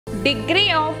Degree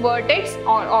of vertex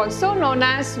or also known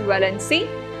as valency.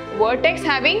 Vertex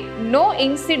having no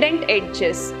incident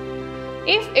edges.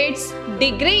 If its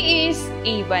degree is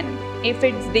even. If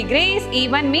its degree is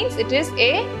even means it is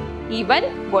a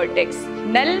even vertex.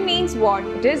 Null means what?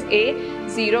 It is a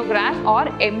zero graph or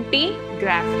empty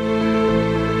graph.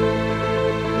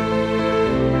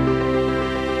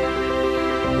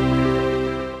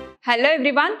 Hello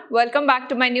everyone, welcome back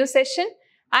to my new session.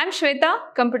 I am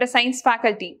Shweta, Computer Science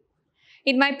faculty.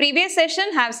 In my previous session,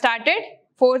 I have started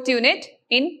 4th unit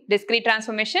in discrete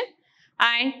transformation,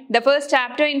 and the first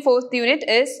chapter in 4th unit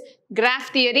is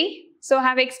graph theory. So I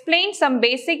have explained some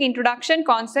basic introduction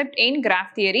concept in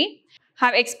graph theory. I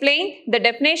have explained the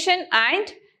definition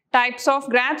and types of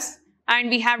graphs,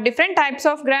 and we have different types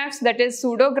of graphs, that is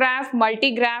pseudo graph,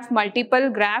 multi-graph,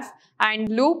 multiple graph and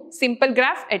loop, simple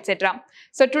graph, etc.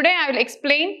 So today I will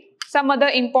explain some other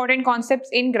important concepts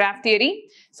in graph theory.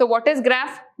 So what is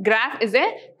graph? Graph is a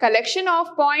collection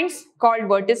of points called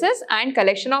vertices and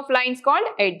collection of lines called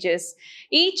edges,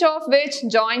 each of which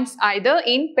joins either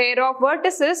in pair of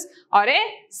vertices or a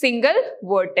single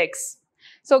vertex.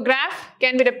 So graph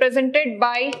can be represented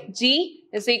by G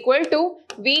is equal to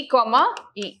V comma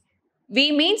E.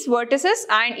 V means vertices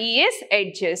and E is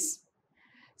edges.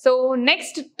 So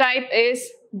next type is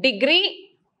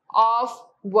degree of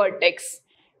vertex.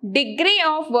 Degree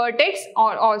of vertex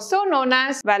or also known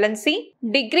as valency.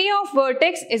 Degree of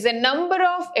vertex is a number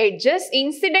of edges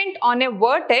incident on a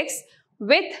vertex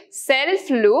with self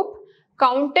loop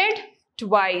counted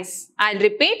twice. I'll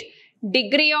repeat,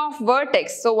 degree of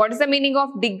vertex. So what is the meaning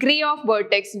of degree of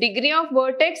vertex? Degree of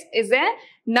vertex is a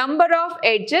number of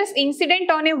edges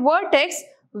incident on a vertex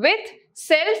with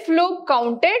self loop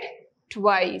counted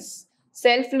twice.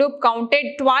 Self loop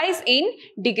counted twice in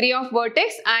degree of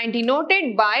vertex and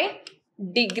denoted by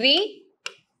degree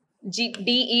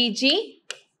DEG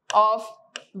of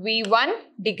V1,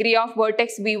 degree of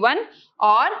vertex V1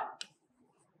 or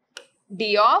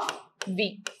D of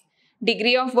V.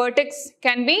 Degree of vertex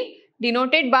can be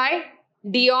denoted by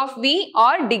D of V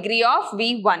or degree of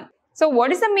V1. So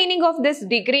what is the meaning of this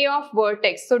degree of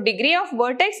vertex? So degree of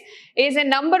vertex is a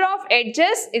number of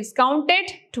edges, it's counted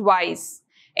twice.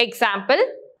 Example,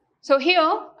 so here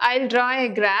I'll draw a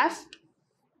graph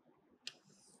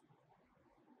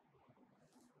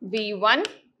V1,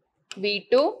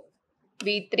 V2,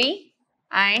 V3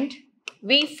 and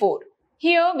V4.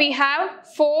 Here we have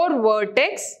 4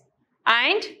 vertex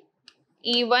and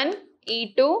E1,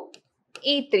 E2,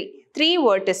 E3, 3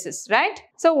 vertices, right?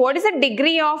 So what is the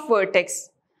degree of vertex?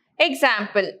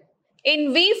 Example,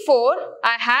 in V4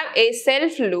 I have a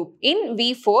self loop. In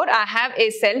V4 I have a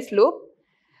self loop.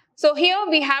 So here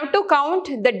we have to count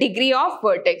the degree of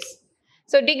vertex.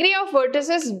 So degree of vertex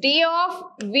is D of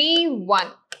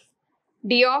V1.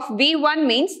 D of V1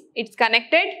 means it's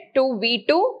connected to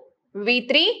V2,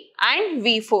 V3 and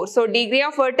V4. So degree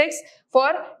of vertex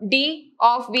for D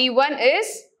of V1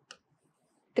 is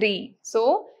 3.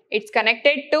 So it's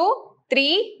connected to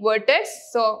 3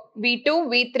 vertex. So V2,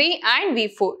 V3 and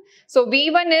V4. So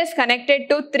V1 is connected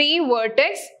to 3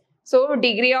 vertex. So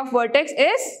degree of vertex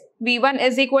is V1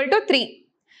 is equal to 3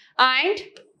 and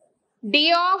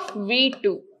D of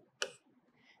V2.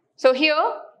 So here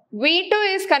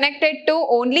V2 is connected to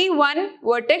only one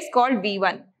vertex called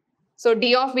V1. So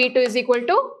D of V2 is equal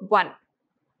to 1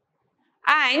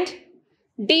 and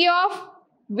D of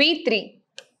V3.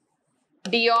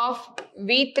 D of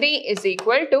V3 is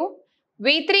equal to,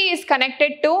 V3 is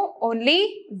connected to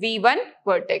only V1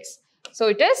 vertex. So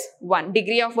it is 1.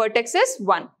 Degree of vertex is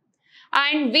 1.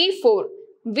 And V4.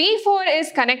 V4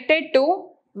 is connected to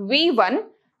V1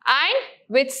 and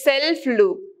with self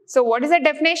loop. So what is the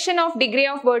definition of degree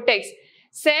of vertex?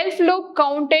 Self loop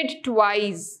counted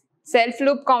twice. Self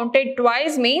loop counted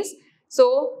twice means,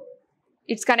 so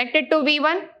it's connected to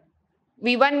V1.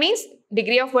 V1 means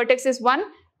degree of vertex is 1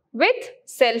 with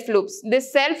self loops.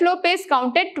 This self loop is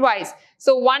counted twice.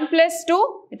 So 1 plus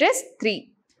 2, it is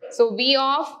 3. So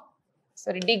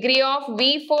degree of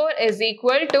V4 is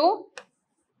equal to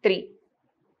 3.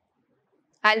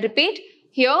 I'll repeat.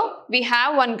 Here we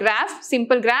have one graph,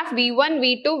 simple graph V1,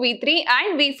 V2, V3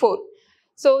 and V4.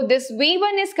 So this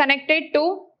V1 is connected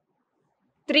to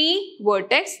 3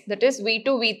 vertex, that is V2,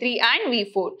 V3 and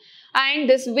V4. And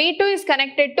this V2 is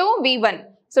connected to V1.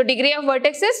 So degree of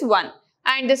vertex is 1.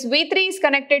 And this V3 is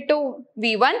connected to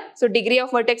V1. So degree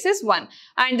of vertex is 1.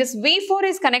 And this V4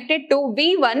 is connected to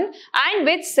V1 and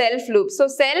with self loop. So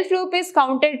self loop is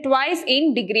counted twice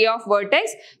in degree of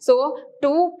vertex. So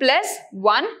 2 plus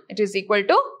 1, it is equal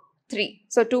to 3.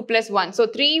 So 2 plus 1. So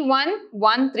 3, 1,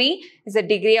 1, 3 is the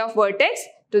degree of vertex.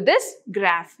 to this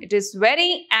graph. It is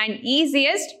very and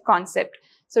easiest concept.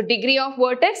 So degree of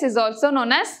vertex is also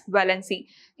known as valency.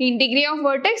 In degree of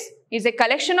vertex is a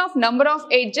collection of number of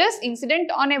edges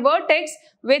incident on a vertex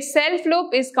which self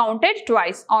loop is counted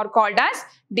twice or called as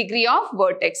degree of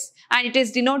vertex, and it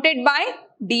is denoted by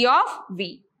d of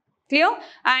v. Clear?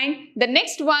 And the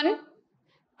next one,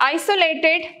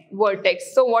 isolated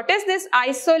vertex. So what is this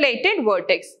isolated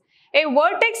vertex? A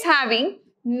vertex having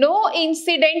no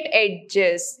incident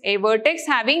edges. A vertex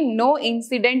having no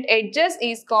incident edges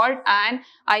is called an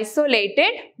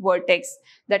isolated vertex.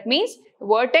 That means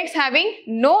vertex having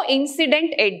no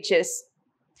incident edges.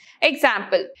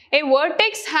 Example, a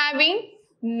vertex having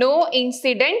no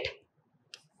incident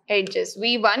edges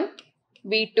V1,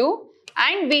 V2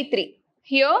 and V3.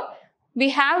 Here we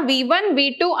have V1,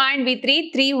 V2 and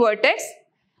V3, three vertex.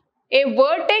 A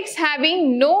vertex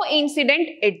having no incident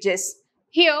edges.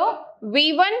 Here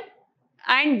V1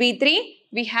 and V3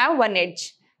 we have one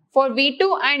edge. For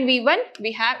V2 and V1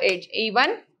 we have edge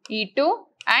E1, E2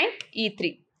 and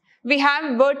E3. We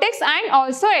have vertex and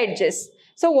also edges.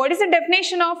 So what is the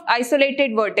definition of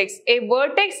isolated vertex? A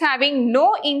vertex having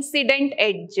no incident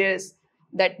edges.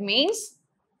 That means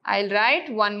I'll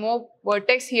write one more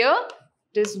vertex here.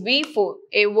 It is V4.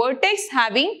 A vertex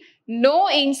having no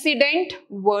incident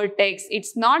vertex.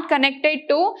 It's not connected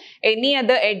to any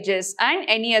other edges and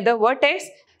any other vertex.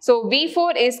 So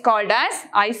V4 is called as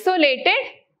isolated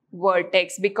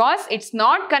vertex because it's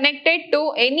not connected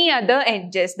to any other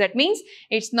edges. That means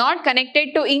it's not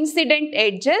connected to incident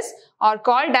edges or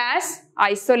called as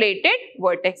isolated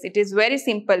vertex. It is very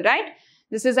simple, right?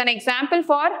 This is an example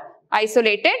for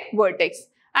isolated vertex.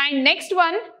 And next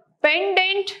one,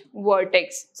 pendant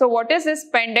vertex. So what is this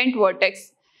pendant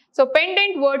vertex? So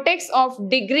pendant vertex of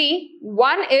degree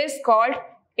 1 is called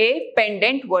a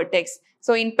pendant vertex.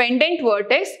 So in pendant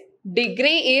vertex,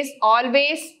 degree is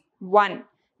always 1.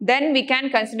 Then we can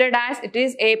consider it as it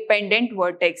is a pendant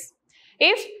vertex.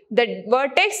 If the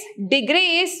vertex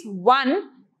degree is 1,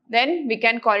 then we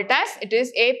can call it as it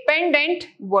is a pendant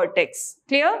vertex.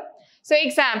 Clear? So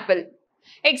example.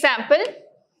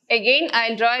 Again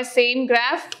I'll draw a same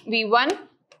graph V1,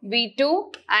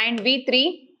 V2 and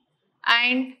V3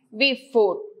 and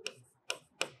V4.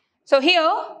 So here,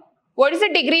 what is the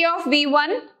degree of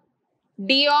V1?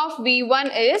 D of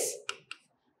V1 is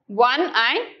 1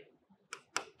 and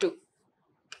 2.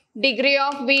 Degree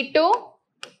of V2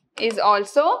 is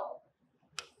also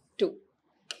 2.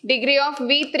 Degree of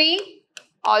V3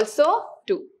 also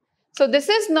 2. So this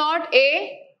is not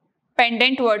a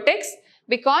pendant vertex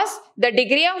because the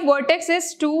degree of vertex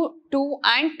is 2, 2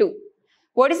 and 2.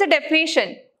 What is the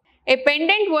definition? A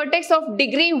pendant vertex of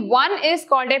degree 1 is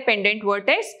called a pendant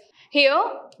vertex. Here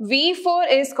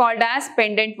V4 is called as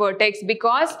pendant vertex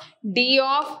because D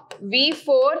of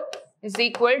V4 is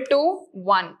equal to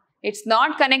 1. It's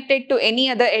not connected to any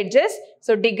other edges.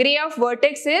 So degree of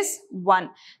vertex is 1.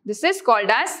 This is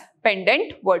called as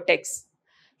pendant vertex.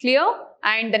 Clear?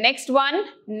 And the next one,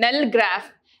 null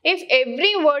graph. If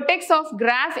every vertex of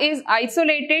graph is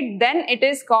isolated, then it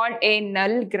is called a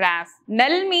null graph.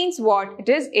 Null means what? It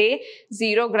is a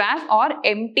zero graph or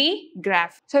empty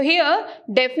graph. So here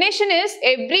definition is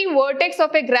every vertex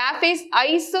of a graph is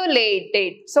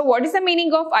isolated. So what is the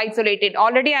meaning of isolated?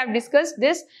 Already I have discussed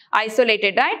this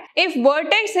isolated, right? If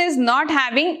vertex is not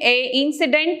having a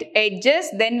incident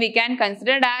edges, then we can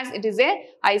consider it as it is a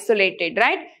isolated,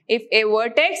 right? If a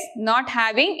vertex not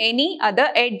having any other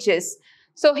edges.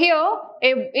 So here,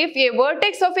 if a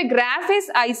vertex of a graph is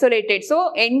isolated,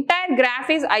 so entire graph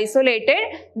is isolated,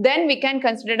 then we can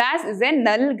consider it as is a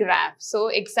null graph. So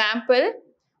example,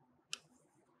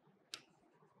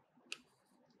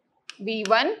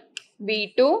 V1,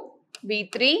 V2,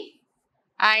 V3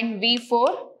 and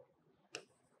V4,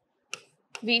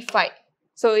 V5.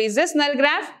 So is this null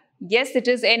graph? Yes, it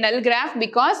is a null graph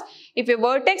because if a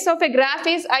vertex of a graph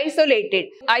is isolated,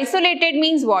 isolated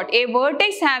means what? A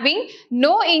vertex having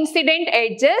no incident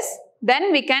edges,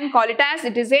 then we can call it as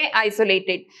it is a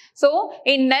isolated. So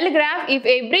in null graph, if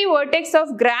every vertex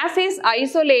of graph is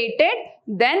isolated,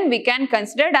 then we can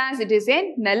consider it as it is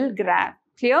a null graph.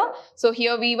 Clear? So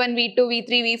here V1, V2,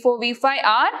 V3, V4, V5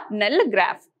 are null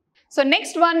graph. So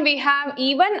next one we have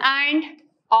even and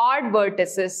odd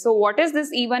vertices. So what is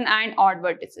this even and odd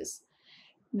vertices?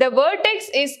 The vertex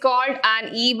is called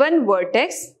an even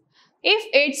vertex if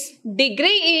its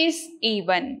degree is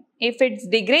even. If its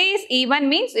degree is even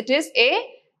means it is a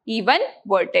even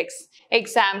vertex.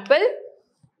 Example,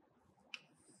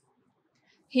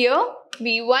 here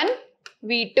V1,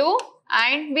 V2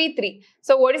 and V3.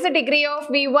 So what is the degree of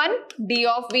V1? D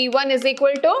of V1 is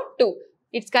equal to 2.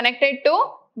 It's connected to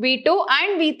V2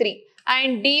 and V3.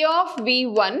 and d of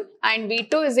V1 and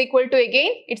V2 is equal to,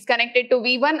 again, it's connected to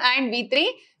V1 and V3.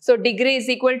 So degree is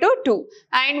equal to 2.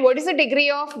 And what is the degree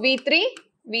of V3?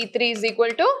 V3 is equal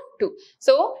to 2.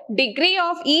 So degree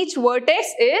of each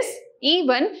vertex is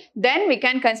even, then we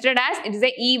can consider as it is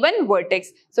a even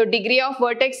vertex. So degree of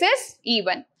vertex is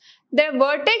even. The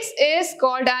vertex is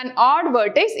called an odd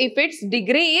vertex if its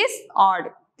degree is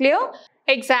odd. Clear?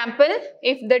 Example,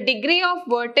 if the degree of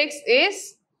vertex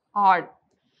is odd.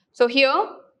 So here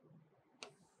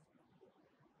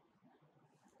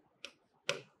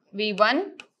V1,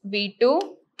 V2,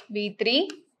 V3,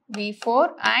 V4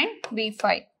 and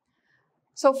V5.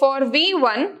 So for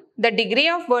V1, the degree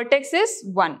of vertex is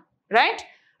 1, right?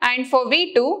 And for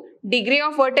V2, degree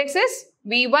of vertex is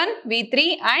V1,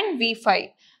 V3 and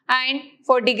V5. And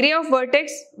for degree of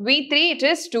vertex V3, it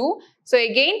is 2. So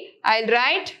again, I'll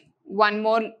write one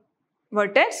more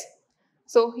vertex.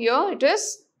 So here it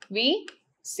is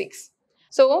V6.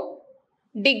 So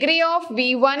degree of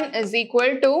V1 is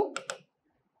equal to,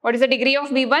 what is the degree of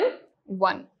V1?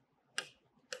 1.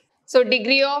 So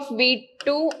degree of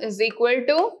V2 is equal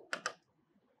to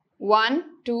 1,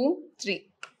 2, 3.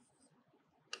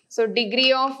 So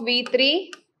degree of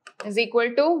V3 is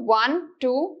equal to 1,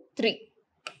 2, 3.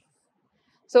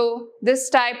 So this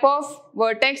type of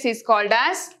vertex is called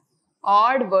as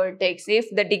odd vertex. If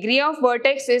the degree of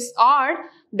vertex is odd,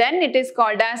 then it is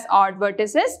called as odd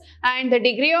vertices, and the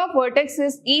degree of vertex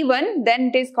is even,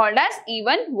 then it is called as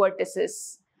even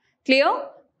vertices. Clear?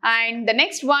 And the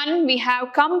next one, we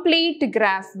have complete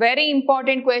graph. Very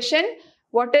important question.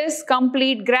 What is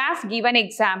complete graph? Give an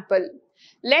example.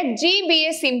 Let G be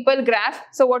a simple graph.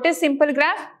 So what is simple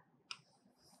graph?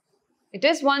 It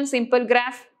is one simple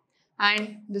graph.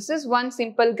 And this is one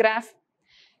simple graph.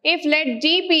 If let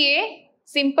G be a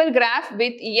simple graph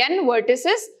with n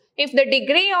vertices, if the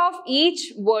degree of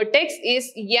each vertex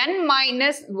is n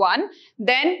minus 1,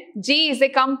 then G is a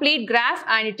complete graph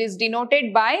and it is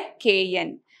denoted by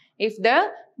Kn. If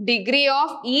the degree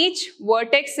of each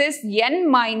vertex is n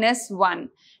minus 1,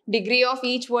 degree of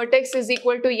each vertex is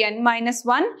equal to n minus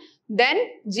 1, then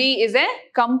G is a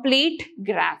complete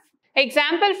graph.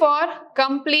 Example for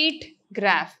complete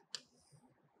graph.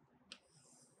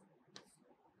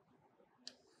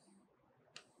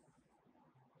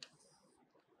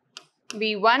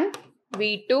 V1,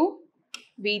 V2,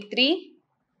 V3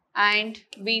 and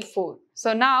V4.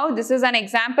 So now this is an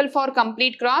example for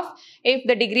complete graph if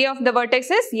the degree of the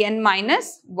vertex is n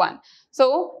minus 1.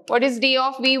 So what is d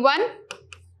of V1?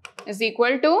 Is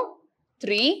equal to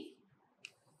 3.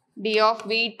 D of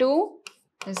V2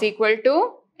 is equal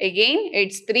to, again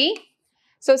it's 3.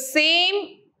 So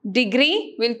same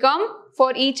degree will come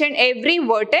for each and every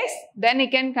vertex, then you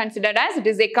can consider as it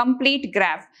is a complete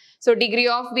graph. So degree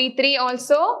of V3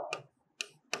 also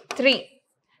 3.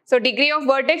 So degree of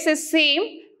vertex is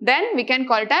same, then we can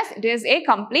call it as it is a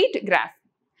complete graph.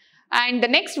 And the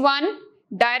next one,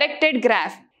 directed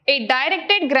graph. A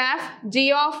directed graph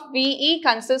G of VE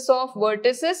consists of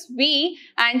vertices V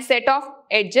and set of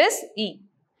edges E.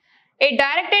 A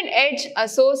directed edge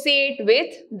associated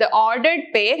with the ordered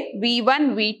pair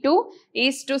V1, V2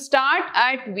 is to start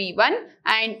at V1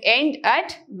 and end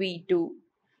at V2.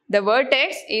 The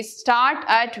vertex is start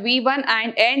at V1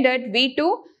 and end at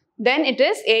V2, then it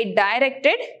is a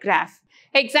directed graph.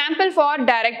 Example for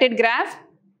directed graph.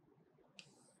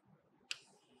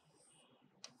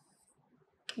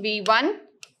 V1,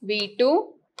 V2,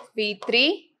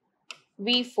 V3,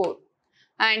 V4.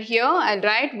 And here I'll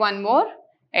write one more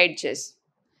edges.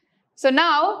 So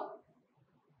now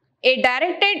a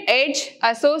directed edge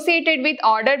associated with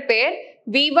ordered pair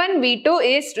V1,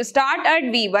 V2 is to start at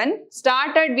V1.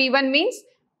 Start at V1 means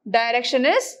direction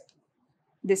is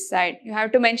this side. You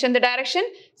have to mention the direction.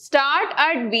 Start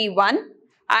at V1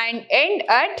 and end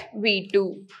at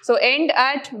V2. So end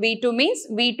at V2 means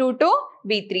V2 to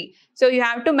V3. So you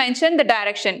have to mention the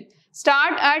direction.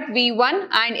 Start at V1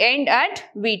 and end at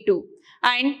V2.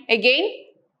 And again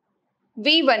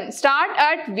V1, start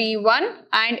at V1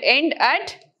 and end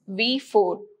at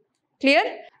V4. Clear?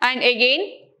 And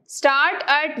again start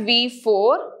at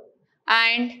V4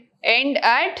 and end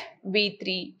at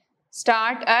V3.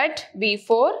 Start at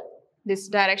V4, this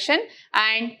direction,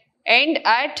 and end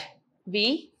at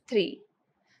V3.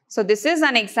 So this is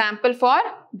an example for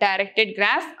directed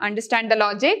graph. Understand the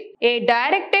logic. A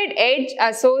directed edge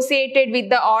associated with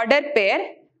the ordered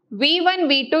pair V1,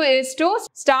 V2 is to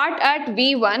start at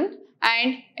V1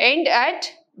 and end at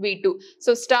V2.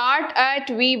 So start at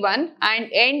V1 and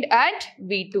end at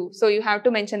V2. So you have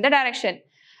to mention the direction.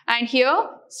 And here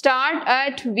start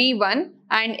at V1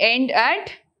 and end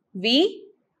at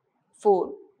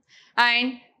V4.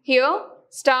 And here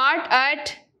start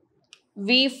at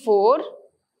V4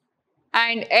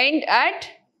 and end at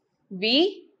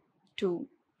V2.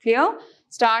 Clear?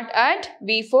 Start at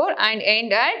V4 and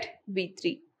end at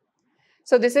V3.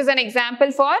 So this is an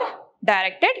example for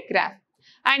directed graph.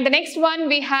 And the next one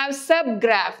we have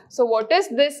subgraph. So what is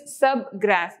this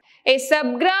subgraph? A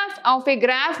subgraph of a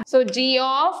graph. So G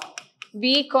of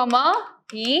V comma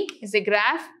E is a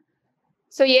graph.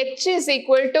 So H is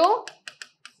equal to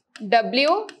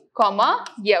W comma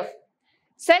F,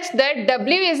 such that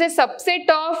W is a subset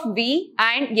of V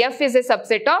and F is a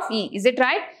subset of E. Is it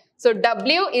right? So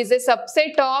W is a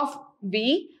subset of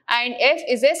V and F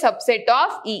is a subset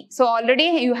of E. So already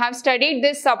you have studied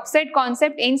this subset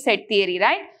concept in set theory,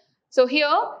 right? So here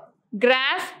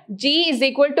graph G is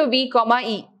equal to V comma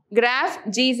E. Graph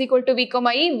G is equal to V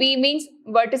comma E. V means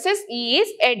vertices, E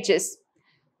is edges.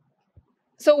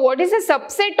 So what is a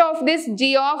subset of this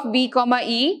G of V comma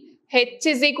E? H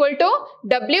is equal to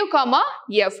W comma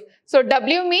F. So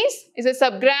W means is a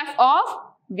subgraph of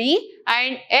V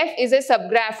and F is a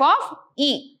subgraph of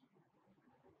E.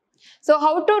 So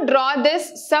how to draw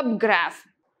this subgraph?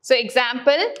 So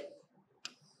example,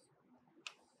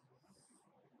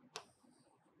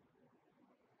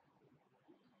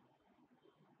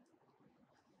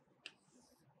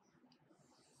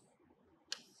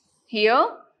 here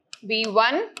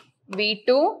V1,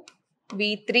 V2,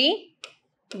 V3,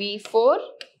 V4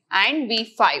 and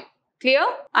V5. Clear?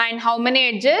 And how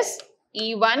many edges?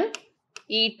 E1,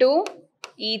 E2,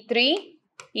 E3,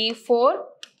 E4,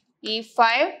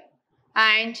 E5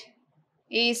 and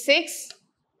E6,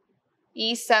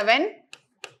 E7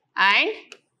 and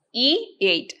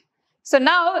E8. So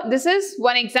now this is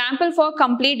one example for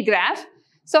complete graph.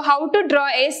 So how to draw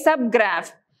a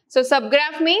subgraph? So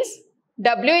subgraph means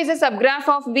W is a subgraph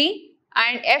of V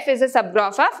and F is a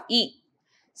subgraph of E.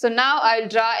 So now I will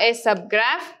draw a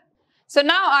subgraph.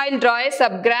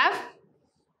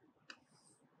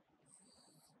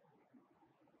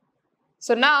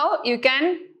 So now you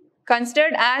can consider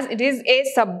as it is a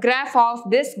subgraph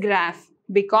of this graph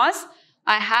because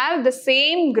I have the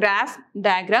same graph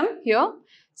diagram here.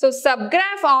 So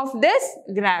subgraph of this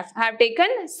graph, I have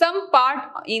taken some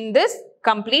part in this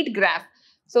complete graph.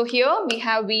 So here we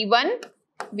have V1,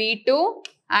 V2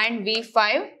 and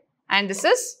V5 and this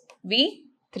is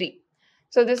V3.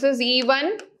 So this is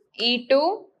E1,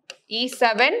 E2,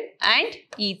 E7 and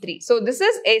E3. So this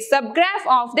is a subgraph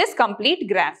of this complete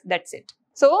graph. That's it.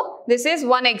 So this is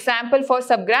one example for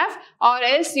subgraph, or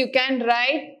else you can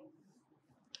write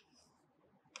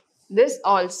this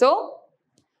also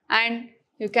and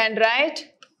you can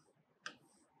write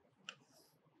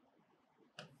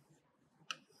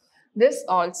this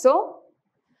also.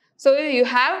 So you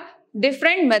have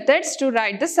different methods to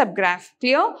write the subgraph.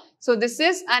 Clear? So this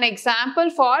is an example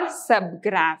for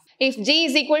subgraph. If G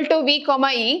is equal to V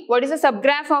comma E, what is the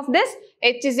subgraph of this?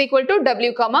 H is equal to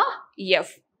W comma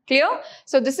F. Clear?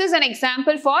 So this is an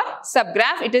example for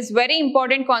subgraph. It is very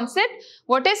important concept.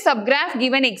 What is subgraph?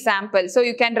 Give an example. So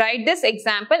you can write this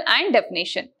example and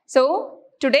definition. So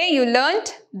today you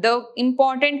learnt the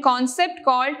important concept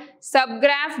called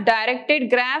subgraph, directed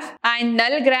graph and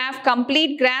null graph,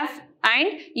 complete graph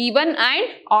and even and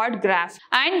odd graph.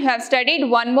 And you have studied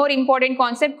one more important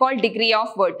concept called degree of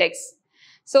vertex.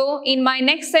 So in my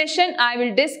next session, I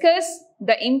will discuss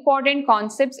the important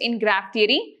concepts in graph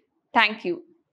theory. Thank you.